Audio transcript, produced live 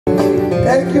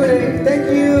Thank you, Udang. Thank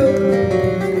you.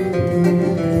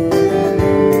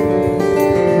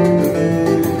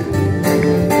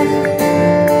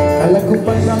 Kalau ku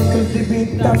pandang ke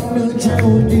bintang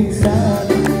jauh di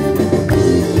sana,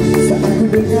 saat ku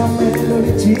dengar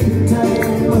melodi cinta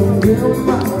yang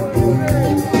menggema,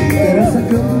 terasa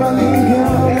kembali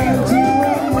gairah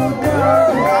jiwa muda.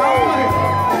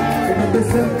 Kena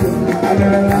tersentuh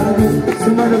adalah lagu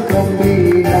semadu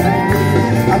gembira,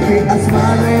 api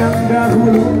asmara yang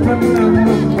dahulu pernah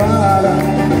membara,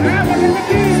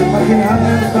 semakin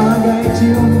hangat bagai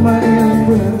ciuman yang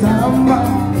pertama.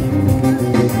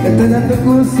 Dan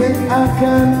teguh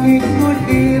seakan ikut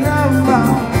irama,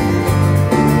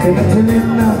 kena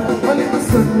terlena oleh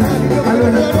pesona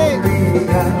alunan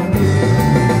gembira.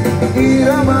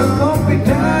 Irama kopi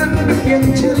dan yang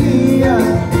ceria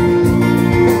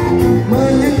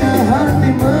menyeka hati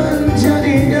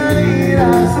menjadi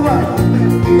gairah. Sebab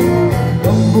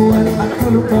membuat aku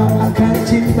lupa akan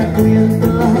cintaku yang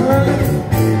telah lalu,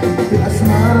 di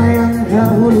asmara yang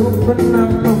dahulu pernah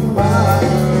membara,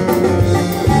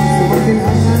 semakin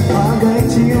hangat bagai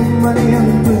ciuman yang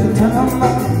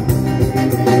pertama.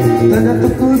 Tanda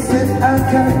teguh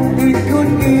seakan ikut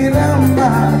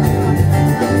irama,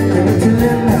 kena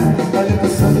terlena oleh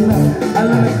pesona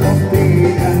alunan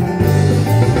gembira.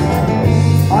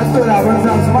 Itulah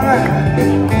bersama semangat.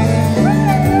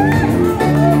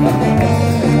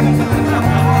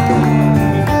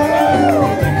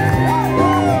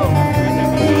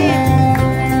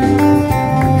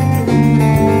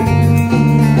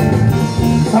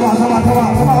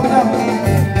 Sama benar.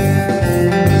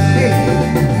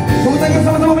 Tepuk tangan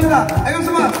sama-sama boleh tak? Ayo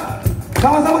semua.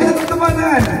 Sama-sama kita teman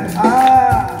kan?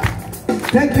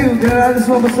 Thank you kerana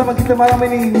semua bersama kita malam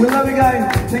ini. We love you guys.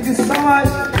 Thank you so much.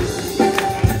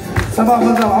 Sabar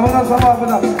benar. Amanah sabar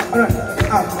benar. Alright.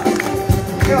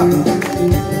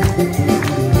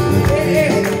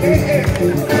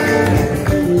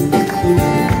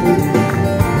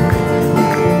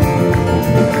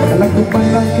 Kalau ku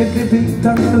pandang ke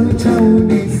bintang jauh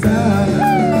di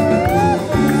sana,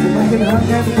 semakin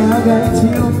hangat bagai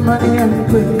ciuman yang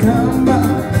pertama.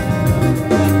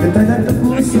 Tanda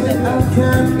teguh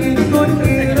seakan ikut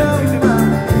irama,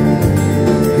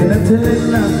 kena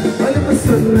terlena oleh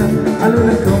pesona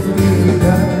alunan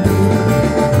gembira.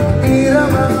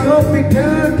 Irama kopi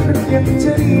dan yang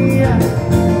ceria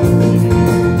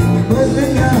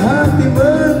mendengar hati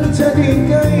menjadi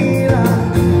gairah,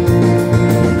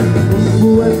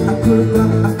 membuat aku lupa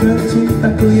akan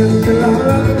cintaku yang telah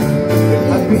lalu,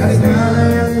 api asmara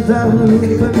yang dahulu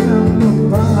pernah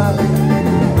membara,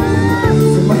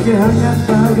 semakin hangat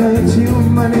bagai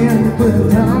ciuman yang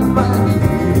pertama.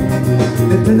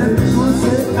 Tanda teguh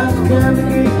seakan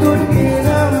ikut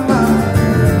irama,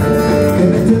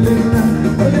 kena terlena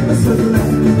oleh pesona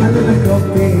alunan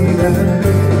gembira.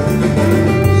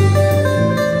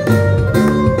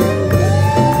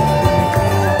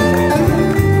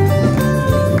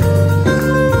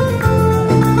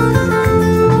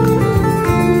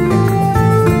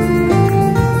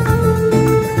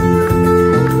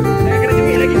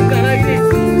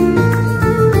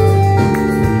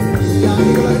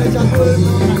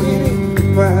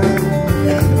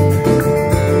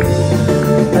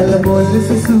 Alam mo na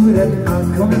susulat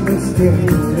ako ng gusto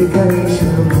ikaw siya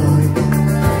boy.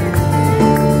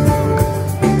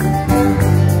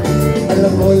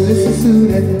 Alam mo na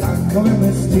susulat ako ng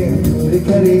gusto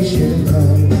ikaw siya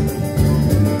boy.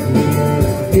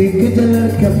 Ikatala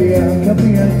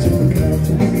kapiya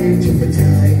chupa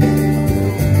chay.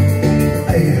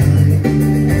 Ay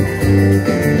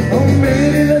oh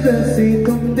मेरे लदा से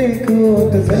तुम देखो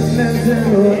तो सपना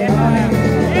जरूर आए.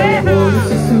 Alam mo na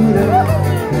susulat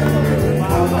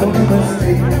ako ng gusto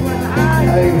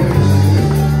ay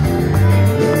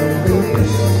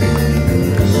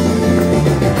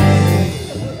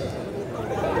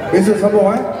besok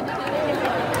sambung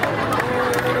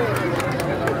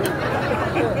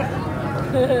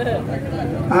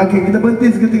Okay, kita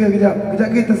berhenti seketika kejap. Kejap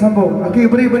kita sambung. Okay,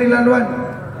 beri laluan.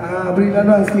 Beri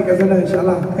laluan sikit kat sana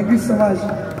insyaAllah. Thank you so much.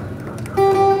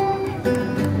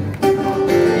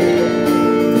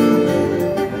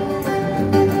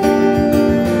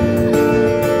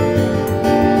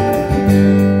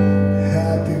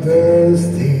 Happy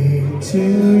birthday to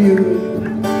you.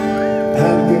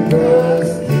 Happy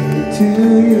birthday to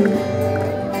you.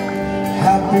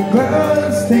 Happy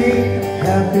birthday.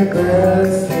 Happy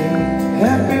birthday.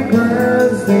 Happy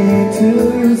birthday to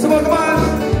you. Semua teman.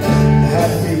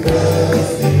 Happy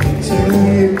birthday to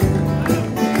you.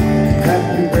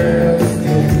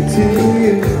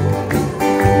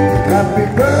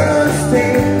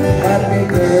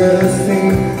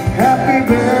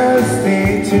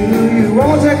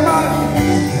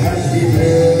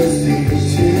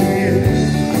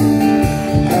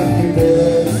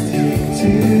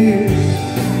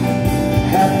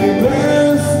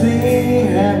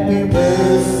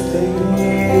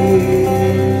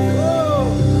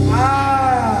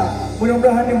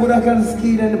 dimurahkan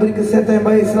rezeki dan diberi kesihatan yang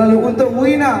baik selalu untuk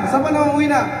Wina. Siapa nama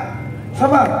Wina?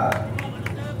 Siapa?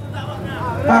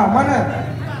 Mana?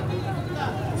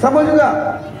 Siapa juga?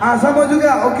 Siapa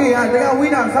juga? Okey, dengan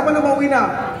Wina. Siapa nama Wina?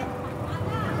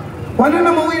 Mana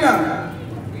nama Wina?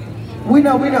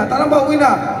 Wina. Tak nampak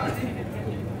Wina?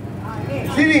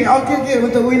 Sini. Okey,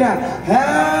 untuk Wina.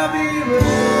 Happy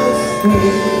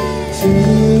birthday to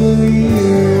you.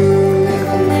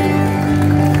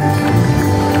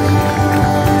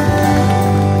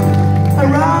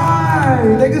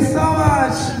 Alright, thank you so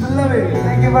much. Love it.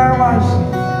 Thank you very much.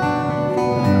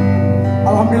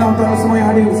 Alhamdulillah untuk semua yang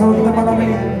hadir bersama kita malam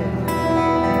ini.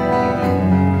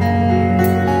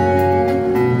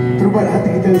 Terubah hati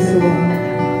kita semua.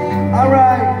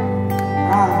 Alright.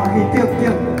 Okay, tiup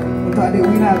untuk adik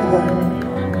Wina kita.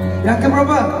 Yang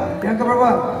keberapa? Yang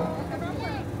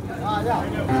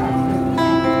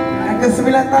ke-9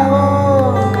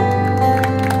 tahun.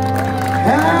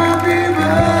 Happy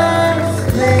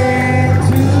birthday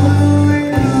to you.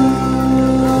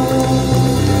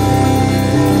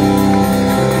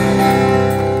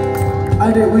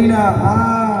 Adik Wina.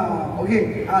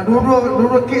 Okey.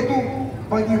 Dua-dua kek tu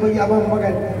bagi abang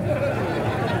makan.